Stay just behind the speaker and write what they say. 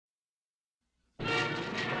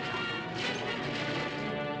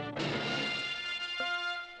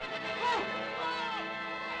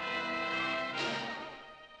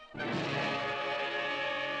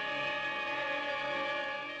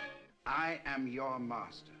I am your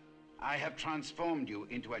master. I have transformed you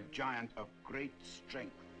into a giant of great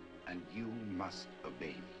strength, and you must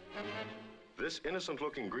obey me. This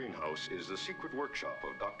innocent-looking greenhouse is the secret workshop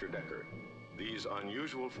of Dr. Decker. These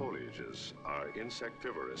unusual foliages are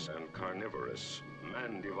insectivorous and carnivorous,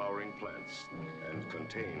 man-devouring plants, and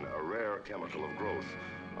contain a rare chemical of growth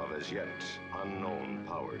of as yet unknown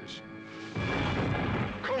powers.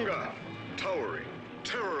 Konga, towering,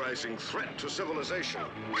 terrorizing threat to civilization.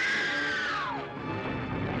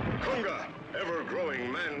 Konga,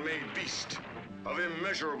 ever-growing man-made beast of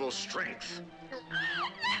immeasurable strength. Let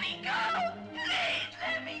me go! Please,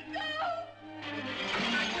 let me go!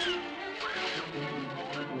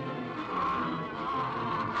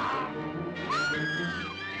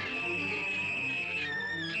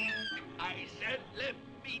 I said let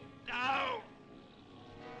me down!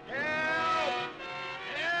 Help!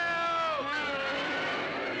 Help!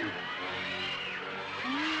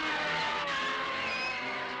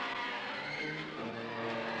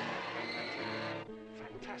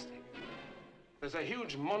 Fantastic. There's a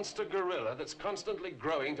huge monster gorilla that's constantly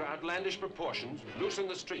growing to outlandish proportions, loose in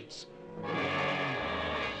the streets.